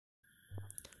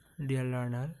Deer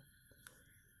learner,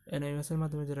 NIOS-এর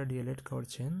মাধ্যমে যারা DElEd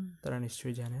করছেন তারা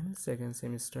নিশ্চয়ই জানেন সেকেন্ড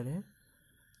সেমিস্টারে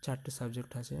 4টে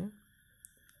সাবজেক্ট আছে,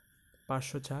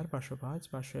 504, 505,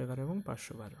 511 এবং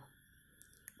 512।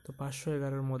 তো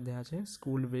 511-র মধ্যে আছে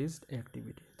স্কুল বেসড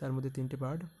অ্যাক্টিভিটি, তার মধ্যে 3টে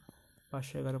পার্ট,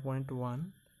 511.1,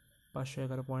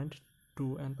 511.2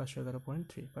 অ্যান্ড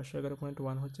 511.3।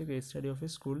 511.1 হচ্ছে case study of A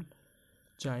school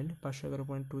child,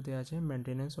 511.2-তে আছে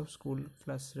maintenance of school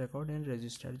class record and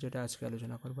register, যেটা আজকে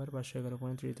আলোচনা করবার।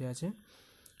 511.3-তে আছে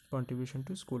কন্ট্রিবিউশন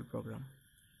টু স্কুল প্রোগ্রাম।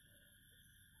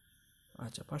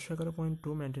 আচ্ছা,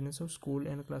 511.2 maintenance of school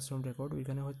and classroom record,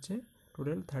 ওইখানে হচ্ছে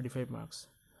টোটাল 35 মার্কস।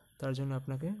 তার জন্য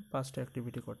আপনাকে 5টা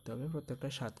অ্যাক্টিভিটি করতে হবে, প্রত্যেকটা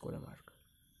 7 করে মার্ক।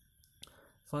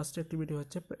 ফার্স্ট অ্যাক্টিভিটি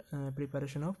হচ্ছে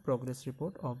preparation of progress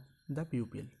report of the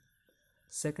pupil.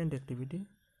 Second activity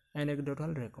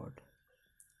anecdotal record.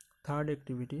 Third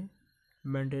activity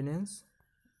maintenance,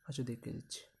 আচ্ছা দেখিয়ে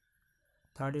দিচ্ছি।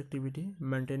 Third activity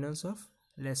maintenance of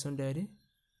lesson diary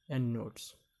and notes.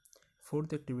 Fourth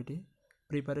activity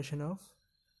preparation of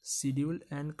schedule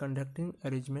and conducting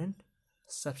arrangement,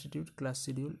 substitute class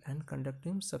schedule and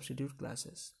conducting substitute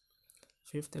classes.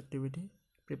 Fifth activity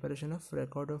preparation of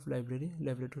record of library,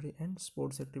 laboratory and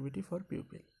sports activity for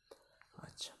pupil.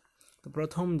 আচ্ছা, তো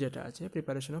প্রথম যেটা আছে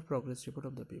preparation of progress report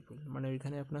of the people, মানে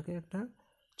ওইখানে আপনাকে একটা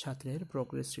ছাত্রের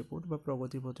প্রোগ্রেস রিপোর্ট বা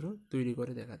প্রগতিপত্র তৈরি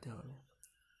করে দেখাতে হবে।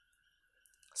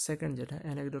 সেকেন্ড যেটা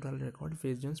anecdotal record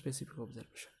based on specific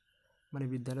observation, মানে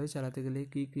বিদ্যালয় চালাতে গেলে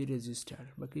কী কী রেজিস্টার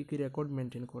বা কী কী রেকর্ড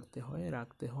মেনটেন করতে হয়,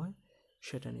 রাখতে হয়,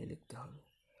 সেটা নিয়ে লিখতে হবে।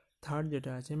 থার্ড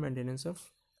যেটা আছে maintenance of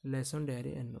lesson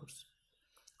diary and notes.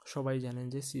 সবাই জানেন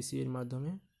যে সিসিএর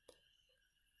মাধ্যমে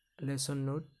lesson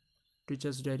note,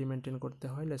 teachers diary maintain করতে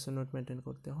হয়, লেসন নোট মেনটেন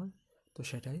করতে হয়। তো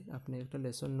সেটাই আপনি একটা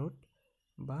লেসন নোট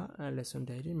বা লেসন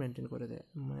ডায়েরি মেনটেন করে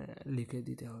লিখে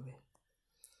দিতে হবে।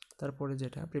 তারপরে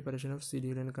যেটা preparation of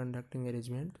schedule and conducting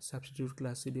arrangement, substitute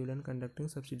class schedule and conducting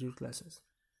substitute classes.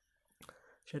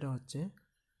 সেটা হচ্ছে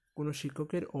কোনো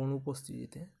শিক্ষকের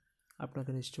অনুপস্থিতিতে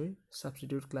আপনাকে নিশ্চয়ই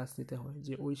সাবস্টিটিউট ক্লাস নিতে হয়,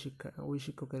 যে ওই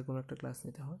শিক্ষকের কোনো একটা ক্লাস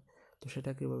নিতে হয়, তো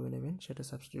সেটা কীভাবে নেবেন সেটা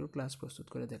সাবস্টিটিউট ক্লাস প্রস্তুত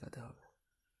করে দেখাতে হবে।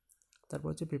 তারপর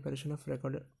হচ্ছে preparation of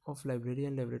record of library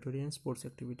and laboratory and sports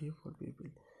activity for people.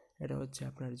 এটা হচ্ছে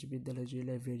আপনার যে বিদ্যালয়ে যে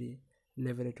লাইব্রেরি,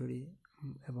 ল্যাবরেটরি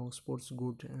এবং স্পোর্টস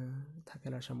গুড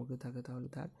খেলার সামগ্রী থাকে, তাহলে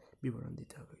তার বিবরণ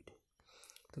দিতে হবে এটি।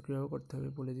 তো কীভাবে করতে হবে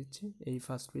বলে দিচ্ছি। এই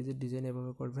ফার্স্ট পেজের ডিজাইন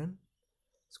এভাবে করবেন,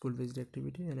 স্কুল বেসড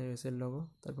অ্যাক্টিভিটি, NIOS-এর লোগো,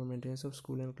 তারপর maintenance of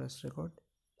school and class record,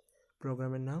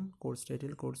 প্রোগ্রামের নাম, কোর্স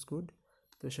টাইটেল, কোর্স কোড।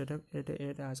 তো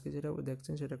এটা আজকে যেটা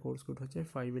দেখছেন সেটা কোর্স কোড হচ্ছে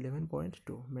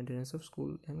 511.2 maintenance of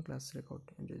school and class record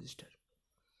and register.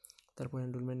 তারপর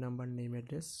enrolment number, name,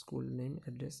 address, school name,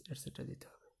 address etcetera দিতে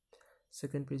হবে।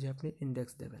 সেকেন্ড পেজে আপনি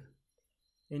ইন্ডেক্স দেবেন,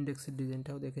 ইন্ডেক্সের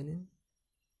ডিজাইনটাও দেখে নিন।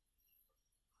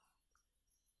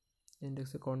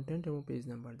 ইন্ডেক্সে কন্টেন্ট এবং পেজ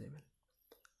নাম্বার দেবেন।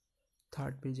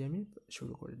 থার্ড পেজে আমি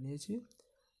শুরু করে নিয়েছি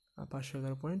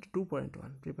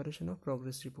 511.2.1 preparation of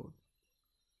progress report,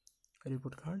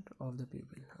 report card of the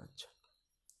people. আচ্ছা,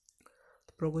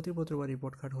 প্রগতিপত্র বা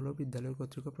রিপোর্ট কার্ড হলো বিদ্যালয়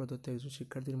কর্তৃক প্রদত্ত একজন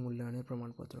শিক্ষার্থীর মূল্যায়নের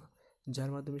প্রমাণপত্র, যার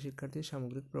মাধ্যমে শিক্ষার্থীর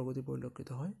সামগ্রিক প্রগতি পরিলক্ষিত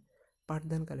হয়।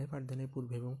 পাঠদানকালে, পাঠদানের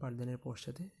পূর্বে এবং পাঠদানের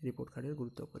পশ্চাতে রিপোর্ট কার্ডের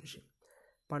গুরুত্ব অপরিসীম।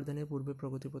 পাঠদানের পূর্বে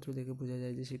প্রগতিপত্র দেখে বোঝা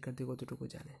যায় যে শিক্ষার্থী কতটুকু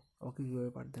জানে ও কীভাবে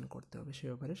পাঠদান করতে হবে সে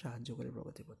ব্যাপারে সাহায্য করে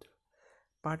প্রগতিপত্র।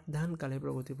 পাঠদানকালে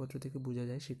প্রগতিপত্র থেকে বোঝা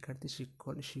যায় শিক্ষার্থী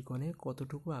শিক্ষণে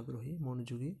কতটুকু আগ্রহী,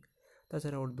 মনোযোগী।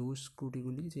 তাছাড়া ওর দোষ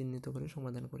ত্রুটিগুলি চিহ্নিত করে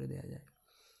সমাধান করে দেওয়া যায়।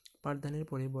 পাঠদানের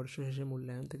পরে বর্ষ শেষে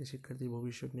মূল্যায়ন থেকে শিক্ষার্থীর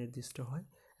ভবিষ্যৎ নির্দিষ্ট হয়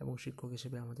এবং শিক্ষক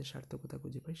হিসেবে আমাদের সার্থকতা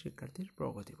খুঁজে পাই শিক্ষার্থীর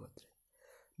প্রগতিপত্রে।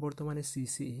 বর্তমানে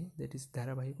সিসিই, দ্যাট ইজ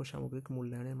ধারাবাহিক ও সামগ্রিক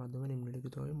মূল্যায়নের মাধ্যমে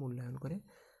নিম্নলিখিতভাবে মূল্যায়ন করে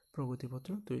প্রগতিপত্র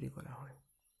তৈরি করা হয়।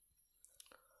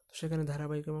 তো সেখানে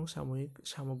ধারাবাহিক এবং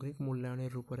সামগ্রিক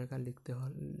মূল্যায়নের রূপরেখা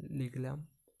লিখলাম।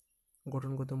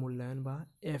 গঠনগত মূল্যায়ন বা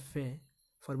FA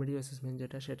ফরমেটিভ অ্যাসেসমেন্ট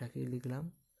যেটা, সেটাকে লিখলাম।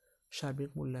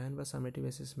 সার্বিক মূল্যায়ন বা সামেটিভ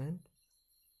অ্যাসেসমেন্ট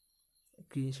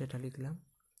কী সেটা লিখলাম।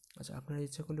 আচ্ছা, আপনারা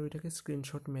ইচ্ছা করলে ওইটাকে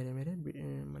স্ক্রিনশট মেরে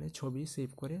মানে ছবি সেভ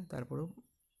করে তারপরেও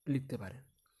লিখতে পারেন।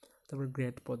 তারপর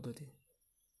গ্রেড পদ্ধতি,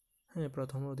 হ্যাঁ,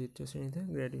 প্রথম ও দ্বিতীয় শ্রেণীতে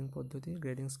গ্রেডিং পদ্ধতি,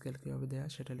 গ্রেডিং স্কেল কীভাবে দেওয়া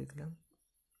সেটা লিখলাম।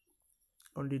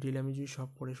 কারণ ডিটেইলে আমি যদি সব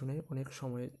পড়ে শুনে অনেক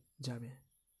সময় যাবে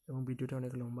এবং ভিডিওটা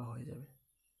অনেক লম্বা হয়ে যাবে।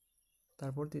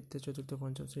 তারপর তৃতীয়, চতুর্থ,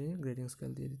 পঞ্চম শ্রেণীর গ্রেডিং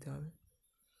স্কেল দিয়ে দিতে হবে।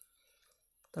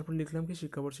 তারপর লিখলাম কি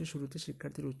শিক্ষাবর্ষের শুরুতে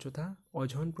শিক্ষার্থীর উচ্চতা,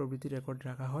 অজন প্রভৃতি রেকর্ড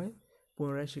রাখা হয়।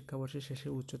 পুনরায় শিক্ষাবর্ষের শেষে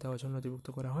উচ্চতা, অজন নথিভুক্ত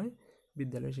করা হয়।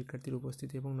 বিদ্যালয়ে শিক্ষার্থীর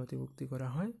উপস্থিতি এবং নথিভুক্তি করা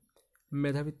হয়।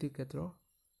 মেধাভিত্তিক ক্ষেত্র,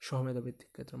 সহমেধাভিত্তিক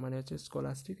ক্ষেত্র, মানে হচ্ছে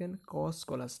স্কলাস্টিক অ্যান্ড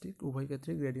স্কলাস্টিক উভয়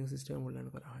ক্ষেত্রে গ্রেডিং সিস্টেমে মূল্যায়ন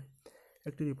করা হয়।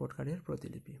 একটি রিপোর্ট কার্ডের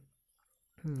প্রতিলিপি,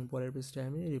 পরের পৃষ্ঠায়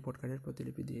আমি রিপোর্ট কার্ডের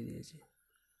প্রতিলিপি দিয়ে দিয়েছি।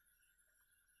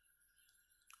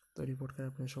 তো রিপোর্ট কার্ড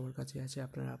আপনার সবার কাছে আছে,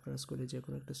 আপনারা আপনার স্কুলে যে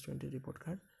কোনো একটা স্টুডেন্টের রিপোর্ট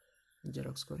কার্ড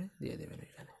জেরক্স করে দিয়ে দেবেন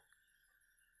এখানে,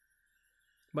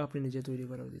 বা আপনি নিজে তৈরি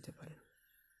করেও দিতে পারেন।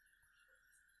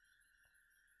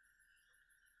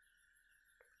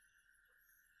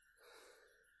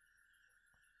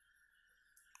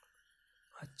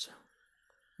 আচ্ছা,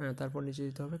 হ্যাঁ, তারপর নিচে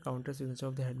দিতে হবে counter signature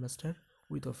of the headmaster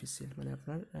with office seal, মানে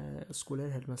আপনার স্কুলের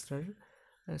হেডমাস্টার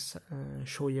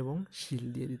সই এবং সিল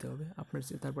দিয়ে দিতে হবে আপনার।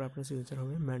 তারপর আপনার সিগনেচার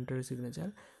হবে, মেন্টরের সিগনেচার,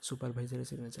 সুপারভাইজারের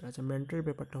সিগনেচার। আচ্ছা, মেন্টরের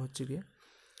ব্যাপারটা হচ্ছে গিয়ে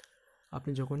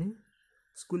আপনি যখনই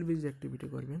স্কুল ভিজিট অ্যাক্টিভিটি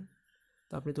করবেন,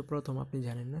 তো আপনি তো প্রথম, আপনি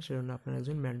জানেন না, সেজন্য আপনার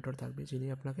একজন মেন্টর থাকবে যিনি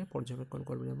আপনাকে পর্যবেক্ষণ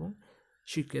করবেন এবং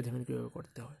শিখিয়ে দেবেন কীভাবে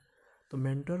করতে হয়। তো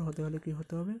মেন্টর হতে হলে কী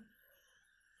হতে হবে,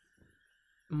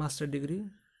 মাস্টার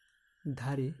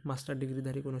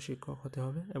ডিগ্রিধারী কোনো শিক্ষক হতে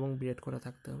হবে এবং বিএড করা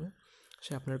থাকতে হবে।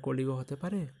 সে আপনার কলিগও হতে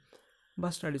পারে বা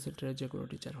স্টাডি সেন্টারের যে কোনো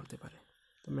টিচার হতে পারে।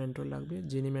 তো মেন্টর লাগবে,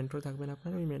 যিনি মেন্টর থাকবেন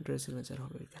আপনার, ওই মেন্টরের সিগনেচার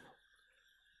হবে এখানে।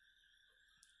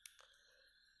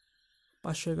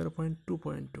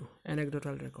 511.2.2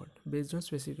 anecdotal record based on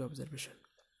specific observation.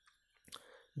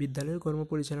 বিদ্যালয়ের কর্ম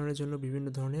পরিচালনার জন্য বিভিন্ন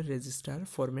ধরনের রেজিস্টার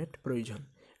ফরম্যাট প্রয়োজন।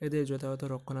 এদের যথাযথ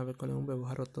রক্ষণাবেক্ষণ এবং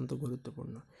ব্যবহার অত্যন্ত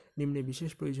গুরুত্বপূর্ণ। নিম্নে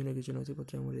বিশেষ প্রয়োজনীয় কিছু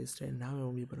নথিপত্র এবং রেজিস্টারের নাম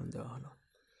এবং বিবরণ দেওয়া হলো।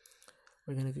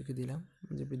 ওইখানে কী কী দিলাম,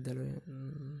 যে বিদ্যালয়ে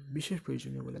বিশেষ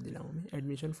প্রয়োজনীয়গুলো দিলাম আমি।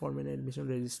 Admission form and admission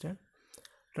register,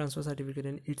 transfer certificate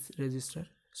and it's register,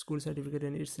 school certificate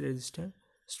and it's register,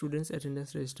 students attendance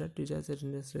register, teachers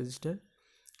attendance register,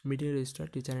 meeting register,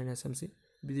 teacher and SMC,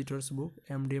 visitors book,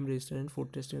 MDM register and food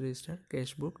testing register, cash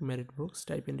book, merit book,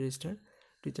 stipend register,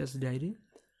 teachers diary,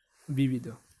 বিবিধ।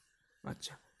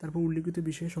 আচ্ছা, তারপর উল্লিখিত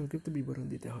বিষয়ে সংক্ষিপ্ত বিবরণ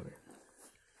দিতে হবে।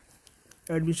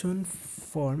 Admission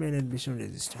form and admission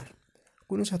register.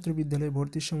 কোনো ছাত্র বিদ্যালয়ে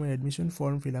ভর্তির সময় অ্যাডমিশন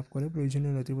ফর্ম ফিল আপ করে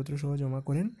প্রয়োজনীয় নথিপত্র সহ জমা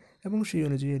করেন এবং সেই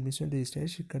অনুযায়ী অ্যাডমিশন রেজিস্টারে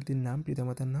শিক্ষার্থীর নাম,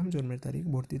 পিতামাতার নাম, জন্মের তারিখ,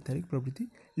 ভর্তির তারিখ প্রভৃতি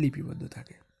লিপিবদ্ধ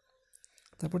থাকে।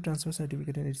 তারপর transfer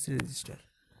certificate and it's register.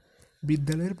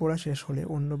 বিদ্যালয়ের পড়া শেষ হলে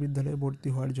অন্য বিদ্যালয়ে ভর্তি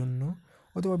হওয়ার জন্য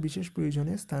অথবা বিশেষ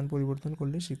প্রয়োজনে স্থান পরিবর্তন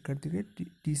করলে শিক্ষার্থীকে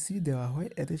টিসি দেওয়া হয়।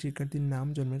 এতে শিক্ষার্থীর নাম,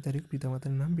 জন্মের তারিখ,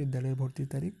 পিতামাতার নাম, বিদ্যালয়ের ভর্তির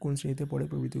তারিখ, কোন শ্রেণীতে পড়ে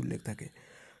প্রভৃতি উল্লেখ থাকে।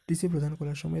 টিসি প্রদান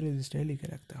করার সময় রেজিস্টারে লিখে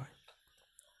রাখতে হয়।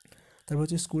 তারপর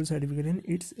হচ্ছে school certificate and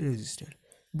it's register.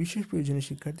 বিশেষ প্রয়োজনে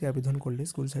শিক্ষার্থী আবেদন করলে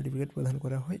স্কুল সার্টিফিকেট প্রদান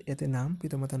করা হয়। এতে নাম,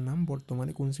 পিতামাতার নাম,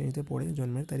 বর্তমানে কোন শ্রেণীতে পড়ে,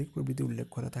 জন্মের তারিখ প্রভৃতি উল্লেখ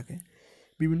করা থাকে।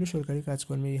 বিভিন্ন সরকারি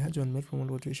কাজকর্মে ইহা জন্মের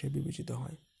প্রমাণপত্র হিসেবে বিবেচিত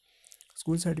হয়।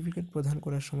 স্কুল সার্টিফিকেট প্রদান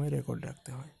করার সময় রেকর্ড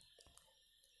রাখতে হয়।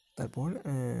 তারপর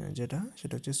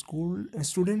সেটা হচ্ছে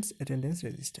স্টুডেন্টস অ্যাটেন্ডেন্স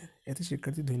রেজিস্টার। এতে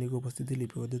শিক্ষার্থীর দৈনিক উপস্থিতি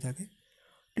লিপিবদ্ধ থাকে।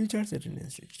 Teachers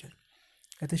attendance register.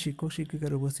 এতে শিক্ষক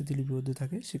শিক্ষিকার উপস্থিতি লিপিবদ্ধ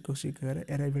থাকে। শিক্ষক শিক্ষিকার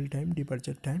অ্যারাইভেল টাইম,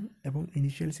 ডিপারচার টাইম এবং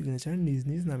ইনিশিয়াল সিগনেচার নিজ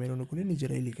নিজ নামের অনুকূলে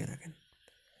নিজেরাই লিখে রাখেন।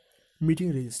 Meeting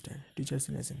register, teachers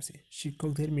in SMC.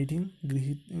 শিক্ষকদের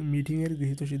মিটিংয়ের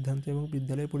গৃহীত সিদ্ধান্ত এবং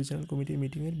বিদ্যালয় পরিচালনা কমিটির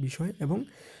মিটিংয়ের বিষয় এবং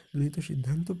গৃহীত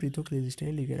সিদ্ধান্ত পৃথক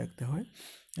রেজিস্টারে লিখে রাখতে হয়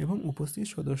এবং উপস্থিত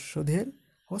সদস্যদের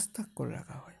হস্তাক্ষর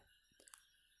রাখা হয়।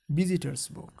 ভিজিটার্স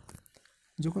বুক।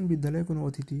 যখন বিদ্যালয়ে কোনো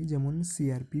অতিথি, যেমন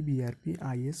CRP, BRP,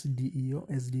 is, DEO,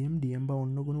 SDM, DM বা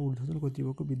অন্য কোনো ঊর্ধ্বতন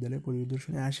কর্তৃপক্ষ বিদ্যালয়ে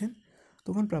পরিদর্শনে আসেন,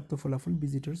 তখন প্রাপ্ত ফলাফল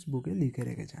ভিজিটার্স বুকে লিখে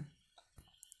রেখে যান।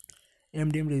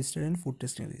 MDM register and food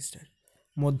testing register.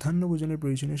 মধ্যাহ্ন ভোজনের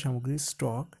প্রয়োজনীয় সামগ্রীর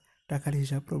স্টক, টাকার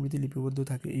হিসাব প্রভৃতি লিপিবদ্ধ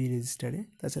থাকে এই রেজিস্টারে।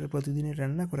 তাছাড়া প্রতিদিনের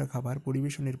রান্না করা খাবার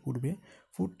পরিবেশনের পূর্বে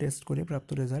ফুড টেস্ট করে প্রাপ্ত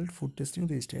রেজাল্ট ফুড টেস্টিং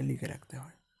রেজিস্টারে লিখে রাখতে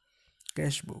হয়।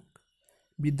 ক্যাশ বুক।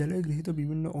 বিদ্যালয়ে গৃহীত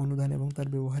বিভিন্ন অনুদান এবং তার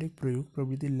ব্যবহারিক প্রয়োগ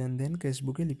প্রভৃতির লেনদেন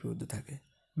ক্যাশবুকে লিপিবদ্ধ থাকে।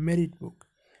 মেরিট বুক।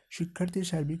 শিক্ষার্থীর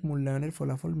সার্বিক মূল্যায়নের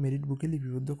ফলাফল মেরিট বুকে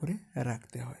লিপিবদ্ধ করে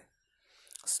রাখতে হয়।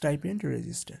 Stipend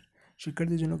register.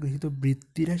 শিক্ষার্থীর জন্য গৃহীত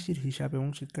বৃত্তি রাশির হিসাব এবং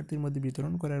শিক্ষার্থীর মধ্যে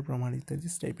বিতরণ করার প্রমাণ ইত্যাদি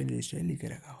স্টাইপেন্ড রেজিস্টারে লিখে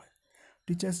রাখা হয়।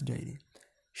 Teachers diary.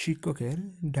 শিক্ষকের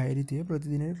ডায়েরিতে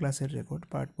প্রতিদিনের ক্লাসের রেকর্ড,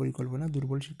 পাঠ পরিকল্পনা,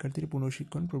 দুর্বল শিক্ষার্থীর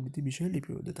পুনঃশিক্ষণ প্রভৃতি বিষয়ে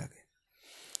লিপিবদ্ধ থাকে।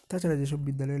 তাছাড়া যেসব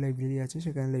বিদ্যালয়ে লাইব্রেরি আছে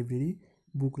সেখানে লাইব্রেরি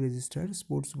বুক register,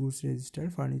 sports goods register,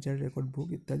 furniture record বুক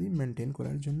ইত্যাদি মেনটেন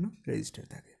করার জন্য রেজিস্টার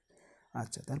থাকে।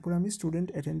 আচ্ছা, তারপর আমি স্টুডেন্ট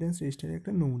অ্যাটেন্ডেন্স রেজিস্টারে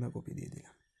একটা নমুনা কপি দিয়ে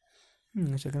দিলাম।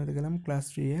 সেখানে গেলাম ক্লাস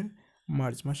 3 এর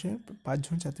মার্চ মাসে 5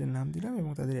 জন ছাত্রের নাম দিলাম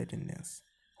এবং তাদের অ্যাটেন্ডেন্স,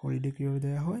 হলিডে কীভাবে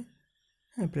দেওয়া হয়,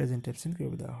 প্রেজেন্ট অ্যাবসেন্ট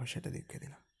কীভাবে দেওয়া হয় সেটা দেখে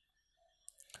দিলাম।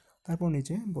 তারপর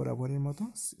নিচে বরাবরের মতো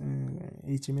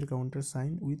HM এর counter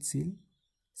sign with seal,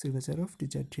 signature of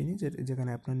teacher trainee,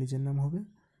 যেখানে আপনার নিজের নাম হবে,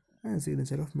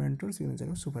 signature of mentor, signature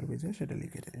of supervisor, সেটা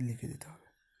লিখে দিতে হবে।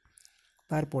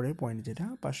 তারপরে পয়েন্ট যেটা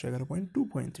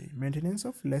 511.2.3 maintenance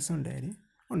of lesson diary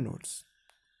O notes.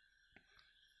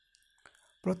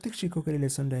 প্রত্যেক শিক্ষকের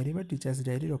লেসন ডায়েরি বা টিচার্স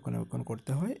ডায়েরি রক্ষণাবেক্ষণ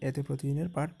করতে হয়। এতে প্রতিদিনের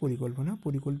পাঠ পরিকল্পনা,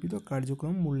 পরিকল্পিত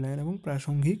কার্যক্রম, মূল্যায়ন এবং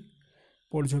প্রাসঙ্গিক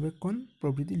পর্যবেক্ষণ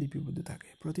প্রভৃতি লিপিবদ্ধ থাকে।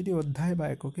 প্রতিটি অধ্যায় বা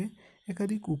এককে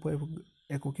একাধিক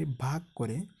এককে ভাগ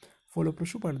করে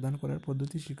ফলপ্রসূ পাঠদান করার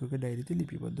পদ্ধতি শিক্ষকের ডায়েরিতে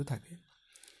লিপিবদ্ধ থাকে।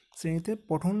 শ্রেণীতে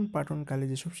পঠন পাঠনকালে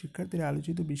যেসব শিক্ষার্থীরা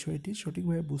আলোচিত বিষয়টি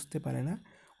সঠিকভাবে বুঝতে পারে না,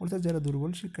 অর্থাৎ যারা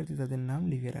দুর্বল শিক্ষার্থী, তাদের নাম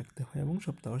লিখে রাখতে হয় এবং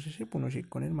সপ্তাহ শেষে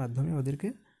পুনঃশিক্ষণের মাধ্যমে ওদেরকে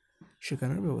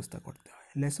শেখানোর ব্যবস্থা করতে হয়।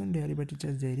 লেসন ডায়েরি বা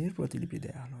টিচার্স ডায়েরির প্রতিলিপি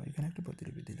দেওয়া হলো। এখানে একটা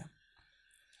প্রতিলিপি দিলাম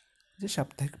যে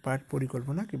সাপ্তাহিক পাঠ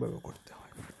পরিকল্পনা কীভাবে করতে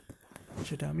হয়।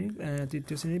 সেটা আমি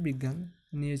তৃতীয় শ্রেণীর বিজ্ঞান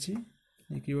নিয়েছি,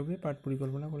 কীভাবে পাঠ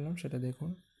পরিকল্পনা করলাম সেটা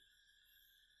দেখুন।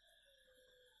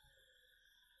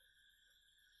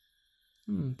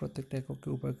 প্রত্যেকটা এককে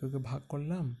উপায়কে ভাগ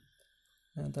করলাম,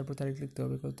 তারপর তারিখ লিখতে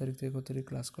হবে, কত তারিখ থেকে কত তারিখ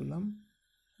ক্লাস করলাম,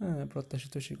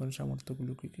 প্রত্যাশিত শিক্ষণ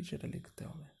সামর্থ্যগুলো কী কী সেটা লিখতে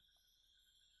হবে।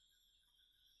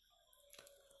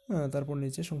 তারপর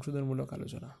নিচে সংশোধনমূলক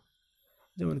আলোচনা,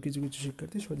 যেমন কিছু কিছু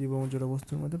শিক্ষার্থী সজীব এবং জড়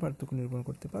বস্তুর মধ্যে পার্থক্য নির্মাণ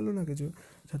করতে পারলো না, কিছু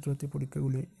ছাত্রছাত্রী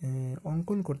পরীক্ষাগুলি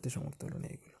অঙ্কন করতে সমর্থ হলো না,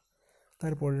 এগুলো।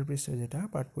 তারপরের পৃষ্ঠা যেটা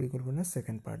পাঠ পরিকল্পনার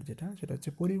সেকেন্ড পার্ট, সেটা হচ্ছে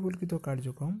পরিকল্পিত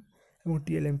কার্যক্রম এবং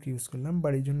টিএলএম কি ইউজ করলাম,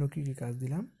 বাড়ির জন্য কী কী কাজ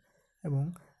দিলাম এবং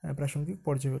প্রাসঙ্গিক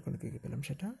পর্যবেক্ষণ কী কী পেলাম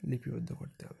সেটা লিপিবদ্ধ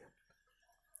করতে হবে।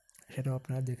 সেটাও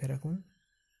আপনারা দেখে রাখুন।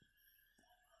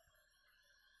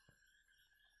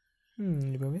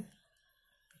 এইভাবে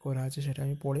করা আছে, সেটা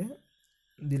আমি পড়ে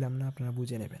দিলাম না, আপনারা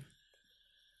বুঝে নেবেন।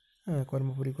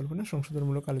 কর্মপরিকল্পনা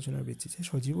সংশোধনমূলক আলোচনার ভিত্তিতে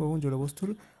সজীব এবং জড়বস্তুর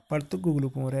পার্থক্যগুলো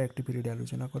পুনরায় একটি পিরিয়ডে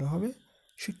আলোচনা করা হবে।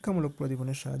 শিক্ষামূলক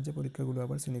প্রদীপনের সাহায্যে পরীক্ষাগুলো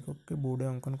আবার শ্রেণীকক্ষে বোর্ডে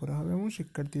অঙ্কন করা হবে এবং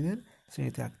শিক্ষার্থীদের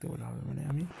শ্রেণীতে আঁকতে বলা হবে। মানে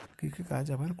আমি কী কী কাজ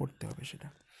আবার করতে হবে সেটা।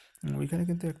 ওইখানে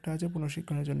কিন্তু একটা আছে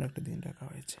পুনঃশিক্ষণের জন্য একটা দিন রাখা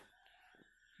হয়েছে।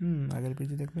 আগের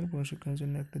পেজে দেখবেন পুনঃশিক্ষণের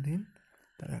জন্য একটা দিন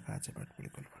রাখা আছে পাঠ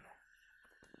পরিকল্পনা।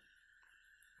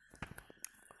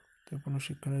 তো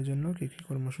পুনঃশিক্ষণের জন্য কী কী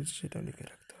কর্মসূচি সেটাও লিখে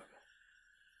রাখতে হবে।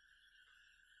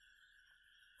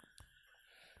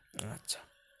 আচ্ছা,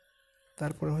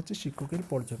 তারপরে হচ্ছে শিক্ষকের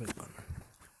পর্যবেক্ষণ।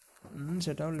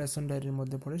 সেটাও লেসন ডায়েরির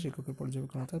মধ্যে পড়ে শিক্ষকের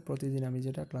পর্যবেক্ষণ, অর্থাৎ প্রতিদিন আমি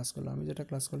যেটা ক্লাস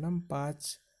করলাম 5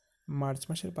 মার্চ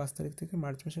মাসের 5 তারিখ থেকে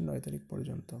মার্চ মাসের 9 তারিখ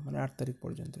পর্যন্ত, মানে 8 তারিখ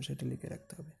পর্যন্ত সেটা লিখে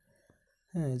রাখতে হবে।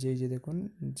 যে দেখুন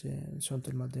যে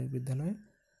সন্তল মাধ্যমিক বিদ্যালয়,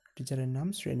 টিচারের নাম,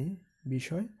 শ্রেণী,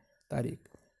 বিষয়, তারিখ,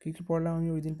 কী কী পড়লাম আমি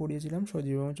ওই দিন পড়িয়েছিলাম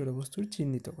সজীব এবং জড়বস্তুর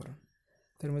চিহ্নিতকরণ।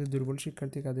 তার মধ্যে দুর্বল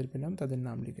শিক্ষার্থী কাদের পেলাম তাদের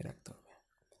নাম লিখে রাখতে হবে।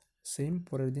 সেম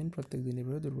পরের দিন প্রত্যেক দিন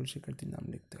এভাবে দুর্বল শিক্ষার্থীর নাম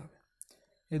লিখতে হবে।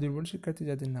 এই দুর্বল শিক্ষার্থী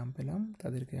যাদের নাম পেলাম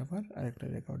তাদেরকে আবার আরেকটা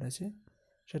রেকর্ড আছে,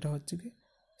 সেটা হচ্ছে কি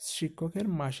শিক্ষকের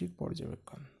মাসিক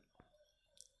পর্যবেক্ষণ।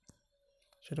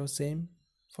 সেটাও সেম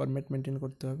ফরম্যাট মেনটেন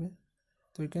করতে হবে।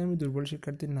 তো এখানে আমি দুর্বল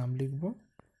শিক্ষার্থীর নাম লিখব,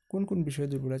 কোন কোন বিষয়ে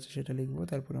দুর্বল আছে সেটা লিখব,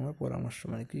 তারপর আমার পরামর্শ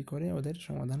মানে কী করে ওদের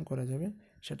সমাধান করা যাবে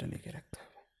সেটা লিখে রাখতে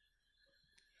হবে।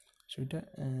 সেটা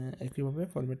একইভাবে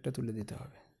ফরম্যাটটা তুলে দিতে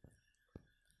হবে।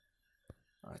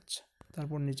 আচ্ছা,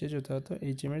 তারপর নিচে যথাযথ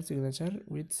HM-এর signature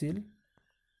with seal,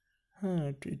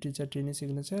 teacher training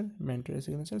signature, মেন্টরের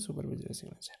সিগনেচার, সুপারভাইজারের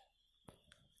সিগনেচার।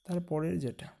 তারপরের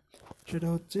সেটা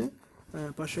হচ্ছে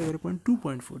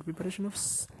 511.2.4 preparation of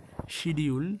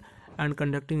schedule and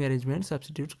conducting arrangement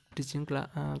substitute teaching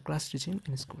class teaching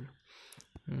in school.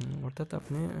 অর্থাৎ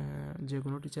আপনি যে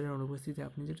কোনো টিচারের অনুপস্থিতিতে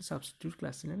আপনি যেটা সাবস্টিটিউট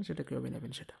ক্লাস নেন সেটা কীভাবে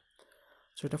নেবেন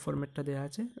সেটা ফরম্যাটটা দেওয়া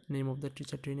আছে। Name of the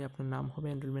teacher training আপনার নাম হবে,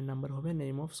 এনরোলমেন্ট নাম্বার হবে,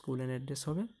 name of school and address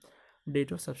হবে, ডেট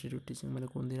অফ সাবস্টিটিউট টিচিং মানে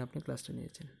কোন দিন আপনি ক্লাসটা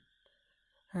নিয়েছেন,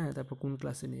 তারপর কোন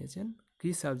ক্লাসে নিয়েছেন, কী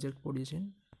সাবজেক্ট পড়িয়েছেন,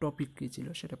 টপিক কী ছিল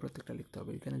সেটা প্রত্যেকটা লিখতে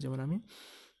হবে। এখানে যেমন আমি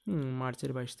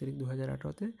মার্চের 22 তারিখ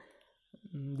 2018-তে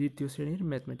দ্বিতীয় শ্রেণীর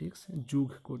ম্যাথমেটিক্স যুগ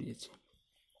করিয়েছি।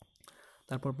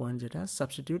 তারপর পয়েন্ট যেটা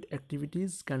substitute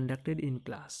activities conducted in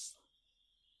class.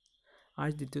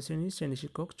 আজ দ্বিতীয় শ্রেণীর শ্রেণী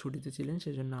শিক্ষক ছুটিতে ছিলেন,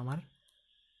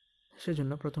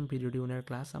 সেজন্য প্রথম পিরিয়ডে উনার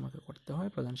ক্লাস আমাকে করতে হয়।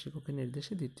 প্রধান শিক্ষকের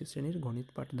নির্দেশে দ্বিতীয় শ্রেণীর গণিত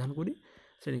পাঠদান করি।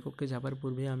 শ্রেণীকক্ষে যাবার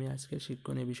পূর্বে আমি আজকের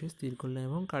শিক্ষণের বিষয় স্থির করলাম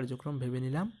এবং কার্যক্রম ভেবে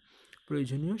নিলাম।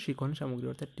 প্রয়োজনীয় শিক্ষণ সামগ্রী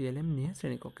অর্থাৎ TLM নিয়ে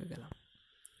শ্রেণীকক্ষে গেলাম।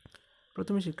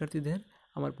 প্রথমে শিক্ষার্থীদের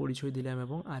আমার পরিচয় দিলাম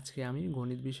এবং আজকে আমি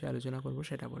গণিত বিষয়ে আলোচনা করব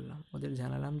সেটা বললাম। ওদের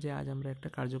জানালাম যে আজ আমরা একটা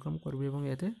কার্যক্রম করব এবং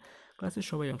এতে ক্লাসের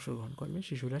সবাই অংশগ্রহণ করবে।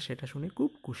 শিশুরা সেটা শুনে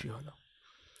খুব খুশি হলো।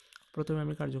 প্রথমে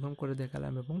আমি কার্যক্রম করে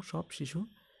দেখালাম এবং সব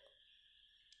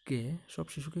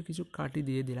শিশুকে কিছু কাঠি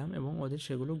দিয়ে দিলাম এবং ওদের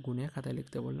সেগুলো গুনে খাতায়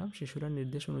লিখতে বললাম। শিশুরা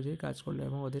নির্দেশ অনুযায়ী কাজ করলো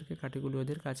এবং ওদেরকে কাঠিগুলো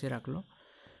ওদের কাছে রাখলো।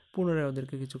 পুনরায়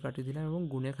ওদেরকে কিছু কাঠি দিলাম এবং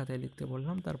গুনে খাতায় লিখতে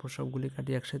বললাম। তারপর সবগুলি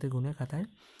কাঠি একসাথে গুনে খাতায়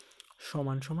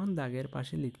সমান সমান দাগের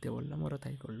পাশে লিখতে বললাম। ওরা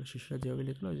তাই করলো। শিশুরা যেভাবে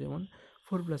লিখলো, যেমন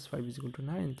 4 + 5 =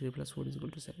 9, 3 + 4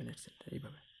 = 7, এটসেট্রা,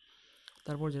 এইভাবে।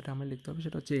 তারপর যেটা আমার লিখতে হবে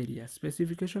সেটা হচ্ছে area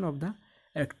specification of the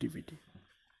activity.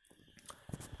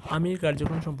 আমি এই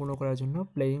কার্যক্রম সম্পূর্ণ করার জন্য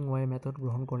প্লেয়িং ওয়ে মেথড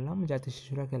গ্রহণ করলাম, যাতে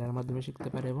শিশুরা খেলার মাধ্যমে শিখতে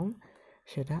পারে এবং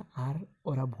সেটা আর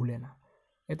ওরা ভুলে না।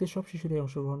 এতে সব শিশুরাই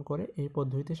অংশগ্রহণ করে। এই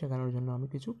পদ্ধতিতে শেখানোর জন্য আমি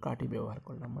কিছু কাঠি ব্যবহার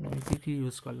করলাম, মানে আমি কী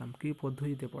ইউজ করলাম, কী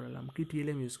পদ্ধতিতে পড়ালাম, কী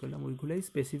টিএলএম ইউজ করলাম, ওইগুলোই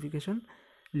স্পেসিফিকেশন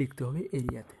লিখতে হবে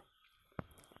এরিয়াতে।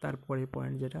 তারপরে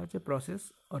পয়েন্ট যেটা হচ্ছে process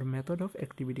or method of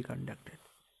activity conducted.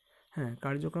 হ্যাঁ,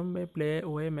 কার্যক্রম বা প্লে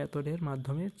ওয়ে মেথডের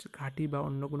মাধ্যমে কাঠি বা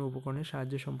অন্য কোনো উপকরণের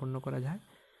সাহায্যে সম্পন্ন করা যায়।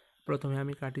 প্রথমে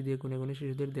আমি কাঠি দিয়ে গুনে গুনে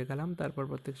শিশুদের দেখালাম, তারপর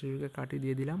প্রত্যেক শিশুকে কাঠি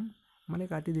দিয়ে দিলাম, মানে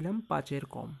কাঠি দিলাম 5-এর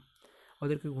কম,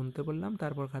 ওদেরকে গুনতে বললাম,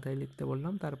 তারপর খাতায় লিখতে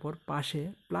বললাম, তারপর পাশে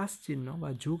প্লাস চিহ্ন বা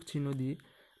যোগ চিহ্ন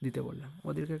দিতে বললাম।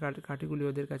 ওদেরকে কাঠিগুলি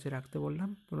ওদের কাছে রাখতে বললাম,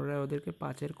 পুনরায় ওদেরকে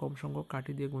 5-এর কম সংখ্যক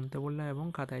কাঠি দিয়ে গুনতে বললাম এবং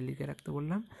খাতায় লিখে রাখতে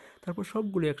বললাম। তারপর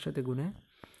সবগুলি একসাথে গুনে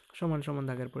সমান সমান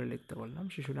দাগের পরে লিখতে বললাম।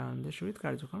 শিশুরা আনন্দের সহিত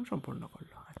কার্যক্রম সম্পন্ন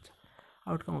করলো। আচ্ছা,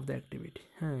 আউটকাম অফ দ্য অ্যাক্টিভিটি।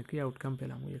 হ্যাঁ, কী আউটকাম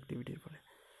পেলাম ওই অ্যাক্টিভিটির ফলে?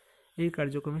 এই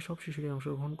কার্যক্রমে সব শিশুরাই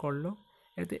অংশগ্রহণ করলো।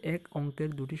 এতে এক অঙ্কের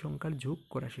দুটি সংখ্যার যোগ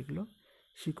করা শিখলো,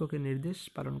 শিক্ষকের নির্দেশ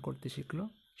পালন করতে শিখলো,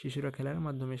 শিশুরা খেলার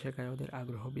মাধ্যমে শেখায়, ওদের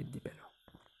আগ্রহ বৃদ্ধি পেল।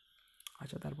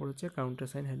 আচ্ছা, তারপর হচ্ছে counter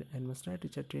sign, headmaster,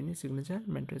 teacher training signature,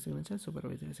 mentor signature,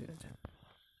 সুপারভাইজারের signature.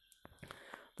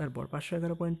 তারপর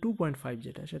 511.2.5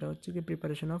 যেটা, সেটা হচ্ছে কি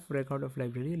preparation of record of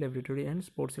library, laboratory and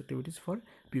sports activities for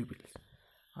pupils.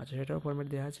 আচ্ছা, সেটাও ফরম্যাট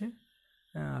দেওয়া আছে।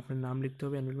 আপনার নাম লিখতে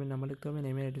হবে, এনরোলমেন্ট নাম্বার লিখতে হবে,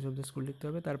 name address of the school লিখতে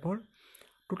হবে। তারপর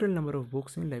total number of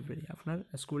books in library, আপনার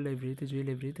স্কুল লাইব্রেরিতে, যে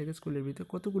লাইব্রেরি থেকে স্কুল লাইব্রেরিতে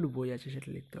কতগুলো বই আছে সেটা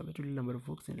লিখতে হবে, total number of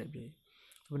books in library.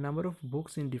 তারপর number of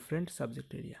books in different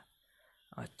subject area.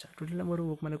 আচ্ছা, টোটাল নাম্বার অফ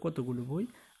বুক মানে কতগুলো বই,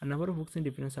 আর number of books in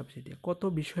different subject area, কত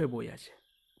বিষয়ে বই আছে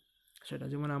সেটা।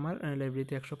 যেমন আমার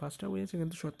লাইব্রেরিতে 105টা বই আছে,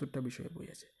 কিন্তু 70টা বিষয়ে বই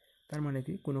আছে। তার মানে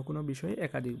কি কোনো কোনো বিষয়ে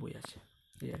একাধিক বই আছে,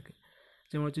 এই আর কি।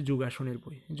 যেমন হচ্ছে যোগাসনের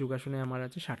বই, যোগাসনে আমার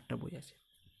আছে 60টা বই আছে,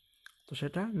 তো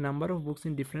সেটা number of books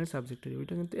in different subject area,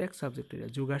 ওইটা কিন্তু এক সাবজেক্ট এরিয়া,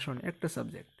 যোগাসন একটা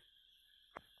সাবজেক্ট,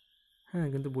 হ্যাঁ,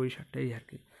 কিন্তু বই 60টাই আর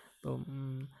কি। তো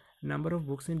number of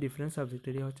books in different subject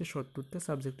area হচ্ছে 70টা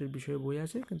সাবজেক্টের বিষয়ে বই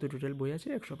আছে, কিন্তু টোটাল বই আছে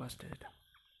 105টা। এটা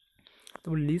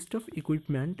তারপর list of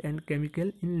equipment and chemical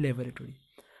in laboratory,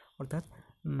 অর্থাৎ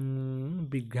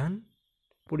বিজ্ঞান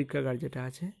পরীক্ষাগার যেটা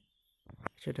আছে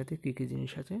সেটাতে কী কী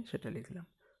জিনিস আছে সেটা লিখলাম।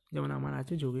 যেমন আমার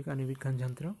আছে যৌগিক আণুবীক্ষণ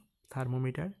যন্ত্র,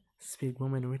 থার্মোমিটার,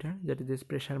 স্পিগমোম্যানোমিটার যেটাতে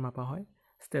প্রেশার মাপা হয়,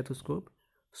 stethoscope,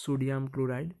 sodium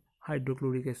chloride,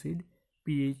 hydrochloric acid,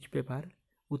 pH paper,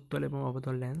 উত্তল এবং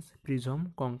অবতল লেন্স, প্রিজম,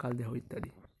 কঙ্কাল দেহ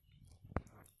ইত্যাদি।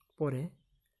 পরে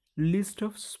list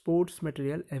of sports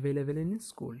material available in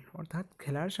school, অর্থাৎ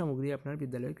খেলার সামগ্রী আপনার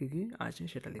বিদ্যালয়ে কী কী আছে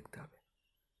সেটা লিখতে হবে।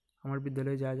 আমার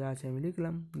বিদ্যালয়ে যা যা আছে আমি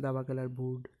লিখলাম, দাবা খেলার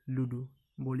board, ludo,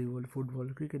 volleyball, football,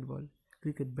 cricket ball,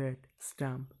 cricket bat,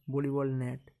 stump, volleyball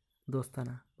net,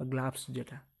 দস্তানা বা গ্লাভস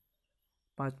যেটা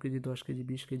 5 কেজি, 10 কেজি,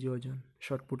 20 কেজি ওজন,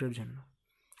 শর্টপুটের জন্য,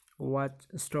 ওয়াচ,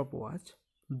 স্টপ ওয়াচ,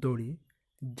 দড়ি,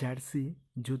 জার্সি,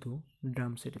 জুতো,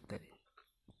 ড্রাম সেট ইত্যাদি।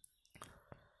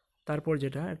 তারপর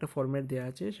যেটা একটা ফরম্যাট দেওয়া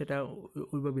আছে সেটা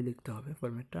ওইভাবে লিখতে হবে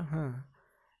ফরম্যাটটা। হ্যাঁ,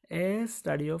 a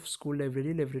study of school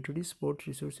library, laboratory, sports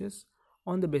resources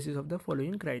on the basis of the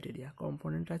following criteria.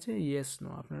 Component আছে ইয়েস নো,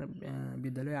 আপনার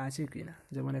বিদ্যালয়ে আছে কি না।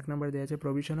 যেমন 1 নম্বর দেওয়া আছে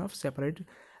provision of separate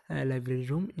library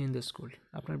room in the school,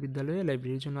 আপনার বিদ্যালয়ে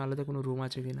লাইব্রেরির জন্য আলাদা কোনো রুম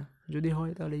আছে কি না, যদি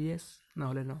হয় তাহলে ইয়েস, না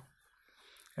হলে no.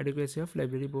 Adequacy of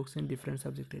library books in different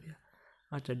subject area,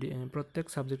 আচ্ছা প্রত্যেক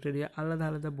সাবজেক্ট এরিয়া আলাদা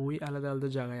আলাদা বই আলাদা আলাদা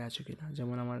জায়গায় আছে কি না।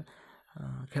 যেমন আমার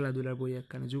খেলাধুলার বই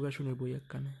একখানে, যোগাসনের বই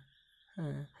একখানে,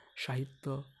 হ্যাঁ, সাহিত্য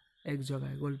এক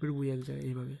জায়গায়, গল্পের বই এক জায়গায়,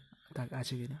 এইভাবে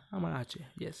আছে কি না। আমার আছে,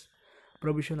 yes.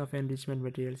 Provision of enrichment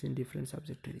materials in different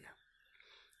subject area.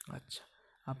 আচ্ছা,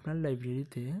 আপনার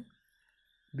লাইব্রেরিতে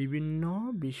বিভিন্ন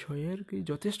বিষয়ের কি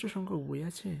যথেষ্ট সংখ্যক বই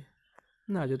আছে?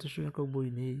 না, যথেষ্ট সংখ্যক বই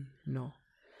নেই, no.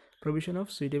 Provision of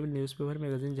suitable news paper,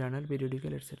 magazine, journal,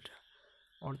 periodical etcetera,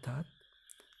 অর্থাৎ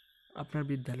আপনার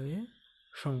বিদ্যালয়ে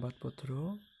সংবাদপত্র,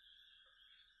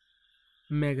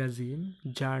 ম্যাগাজিন,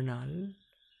 জার্নাল,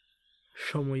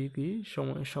 সাময়িকী,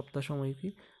 সপ্তাহ সাময়িকী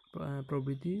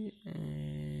প্রভৃতি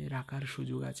রাখার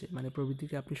সুযোগ আছে। মানে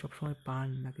প্রভৃতিকে আপনি সবসময় পান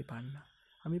নাকি পান না?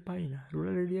 আমি পাই না,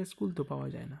 রুরাল এরিয়া স্কুল তো পাওয়া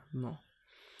যায় না, no.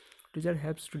 Teacher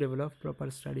helps to develop proper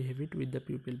study habit with the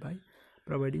people by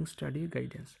providing study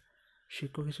guidance,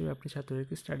 শিক্ষক হিসেবে আপনি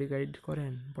ছাত্রদেরকে স্টাডি গাইড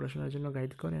করেন, পড়াশোনার জন্য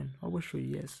গাইড করেন? অবশ্যই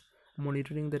yes.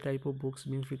 Monitoring the type of books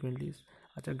being frequently,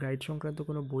 আচ্ছা গাইড সংক্রান্ত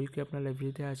কোনো বই কি আপনার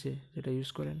লাইব্রেরিতে আছে যেটা ইউজ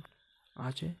করেন?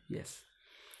 আছে, yes.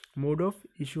 Mode of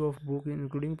issue of book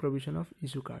including provision of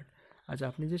issue card, আচ্ছা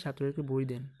আপনি যে ছাত্রদেরকে বই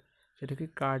দেন সেটা কি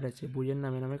কার্ড আছে, বইয়ের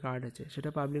নামে নামে কার্ড আছে? সেটা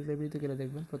পাবলিক লাইব্রেরিতে গেলে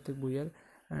দেখবেন প্রত্যেক বইয়ের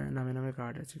নামে নামে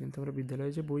কার্ড আছে, কিন্তু আমরা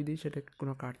বিদ্যালয়ে যে বই দিই সেটা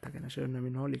কোনো কার্ড থাকে না, সেটার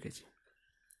আমি নাও লিখেছি।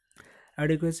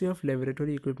 Adequacy of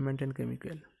laboratory equipment and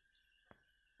chemical,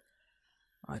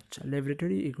 আচ্ছা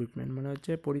ল্যাবরেটরি ইকুইপমেন্ট মানে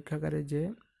হচ্ছে পরীক্ষাগারে যে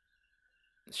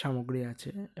সামগ্রী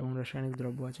আছে এবং রাসায়নিক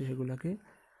দ্রব্য আছে সেগুলোকে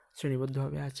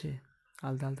শ্রেণীবদ্ধভাবে আছে।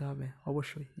 আলতা আলতা হবে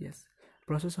অবশ্যই, yes.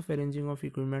 Process of arranging of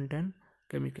equipment and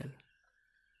chemical.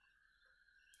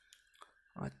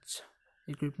 আচ্ছা,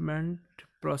 ইকুইপমেন্ট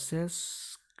প্রসেস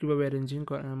কীভাবে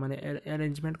মানে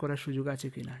অ্যারেঞ্জমেন্ট করার সুযোগ আছে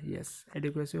কি না, yes.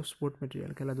 Adequacy of sport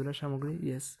material, খেলাধুলার সামগ্রী,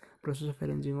 yes. Process of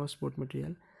arranging of sport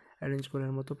material, arrange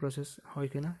করার মতো প্রসেস হয়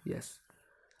কি না, ইয়েস।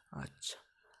 আচ্ছা,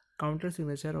 counter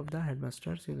signature of the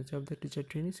headmaster, signature of the teacher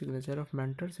trainee, signature of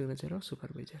mentor, signature of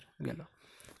supervisor, গেল।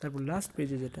 তারপর লাস্ট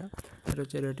পেজে যেটা, সেটা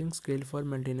হচ্ছে rating scale for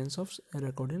maintenance of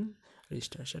record in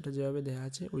register. সেটা যেভাবে দেওয়া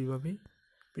আছে ওইভাবেই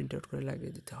প্রিন্ট আউট করে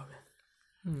লাগিয়ে দিতে হবে।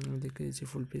 আমি দেখে দিচ্ছি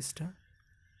ফুল পেজটা।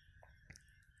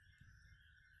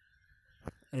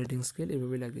 রেটিং স্কেল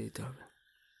এভাবেই লাগিয়ে দিতে হবে।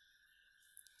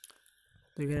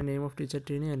 তো এখানে name of teacher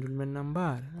trainee, enrolment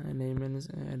number, name and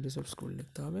address of school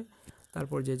লিখতে হবে।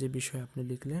 তারপর যে যে বিষয় আপনি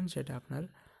লিখলেন সেটা আপনার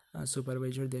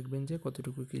সুপারভাইজার দেখবেন যে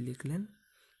কতটুকু কী লিখলেন।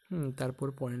 তারপর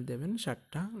পয়েন্ট দেবেন।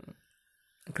 7টা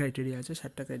ক্রাইটেরিয়া আছে,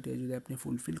 7টা ক্রাইটেরিয়া যদি আপনি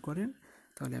ফুলফিল করেন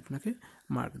তাহলে আপনাকে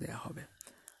মার্ক দেওয়া হবে।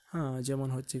 যেমন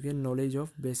হচ্ছে কি knowledge of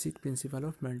basic principal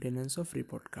of maintenance of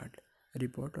report card,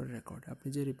 report or record. আপনি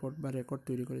যে রিপোর্ট বা রেকর্ড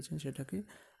তৈরি করেছেন সেটাকে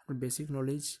আপনার বেসিক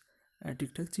নলেজ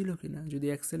ঠিকঠাক ছিল কি না। যদি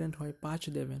এক্সেলেন্ট হয় 5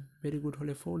 দেবেন, ভেরি গুড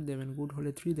হলে 4 দেবেন, গুড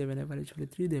হলে 3 দেবেন, অ্যাভারেজ হলে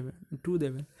 3 দেবেন, 2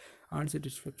 দেবেন,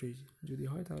 আনস্যাটিসফ্যাক্টরি যদি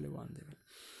হয় তাহলে 1 দেবেন।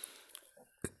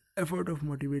 Effort of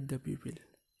motivate the people,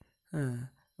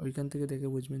 ওইখান থেকে দেখে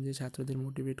বুঝবেন যে ছাত্রদের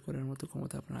মোটিভেট করার মতো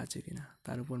ক্ষমতা আপনার আছে কিনা,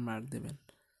 তার উপর মার্ক দেবেন।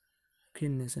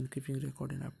 Cleanness and keeping record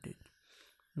and update,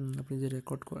 আপনি যে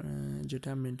রেকর্ড যেটা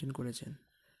মেনটেন করেছেন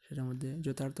সেটার মধ্যে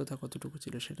যথার্থতা কতটুকু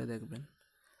ছিল সেটা দেখবেন।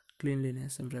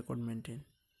 ক্লিনলিনেস অ্যান্ড রেকর্ড মেনটেন,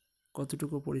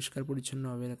 কতটুকু পরিষ্কার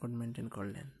পরিচ্ছন্নভাবে রেকর্ড মেনটেন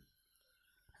করলেন।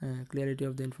 Clarity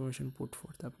of the information put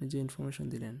fourth, আপনি যে ইনফরমেশন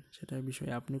দিলেন সেটার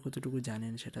বিষয়ে আপনি কতটুকু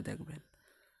জানেন সেটা দেখবেন।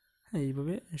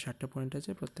 এইভাবে 7টা পয়েন্ট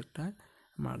আছে, প্রত্যেকটা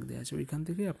মার্ক দেওয়া আছে। ওইখান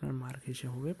থেকে আপনার মার্ক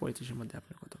হিসেবে হবে 35-এর মধ্যে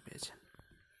আপনি কত পেয়েছেন।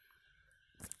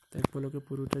 তাই পলকে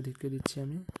পুরোটা লিখে দিচ্ছি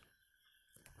আমি।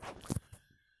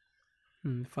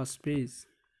 First page,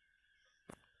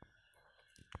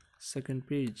 second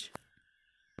page,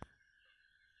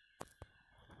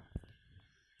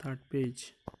 third page,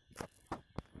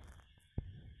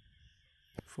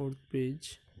 fourth page,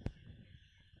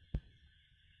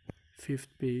 fifth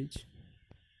page,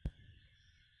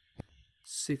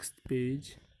 sixth page,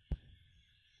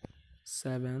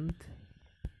 seventh,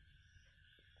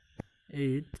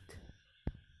 eighth,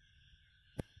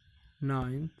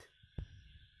 ninth,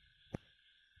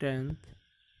 10th,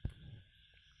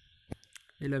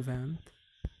 11th,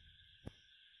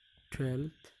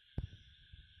 12th,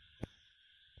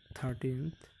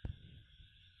 13th,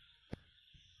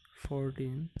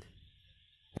 14th,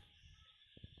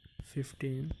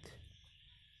 15th,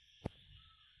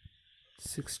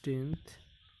 16th,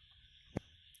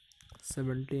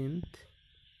 17th,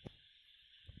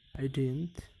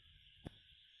 18th,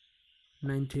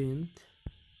 19th,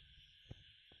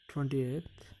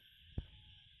 20th,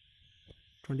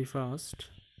 21st,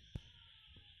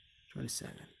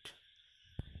 22nd।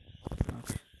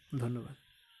 ওকে, ধন্যবাদ।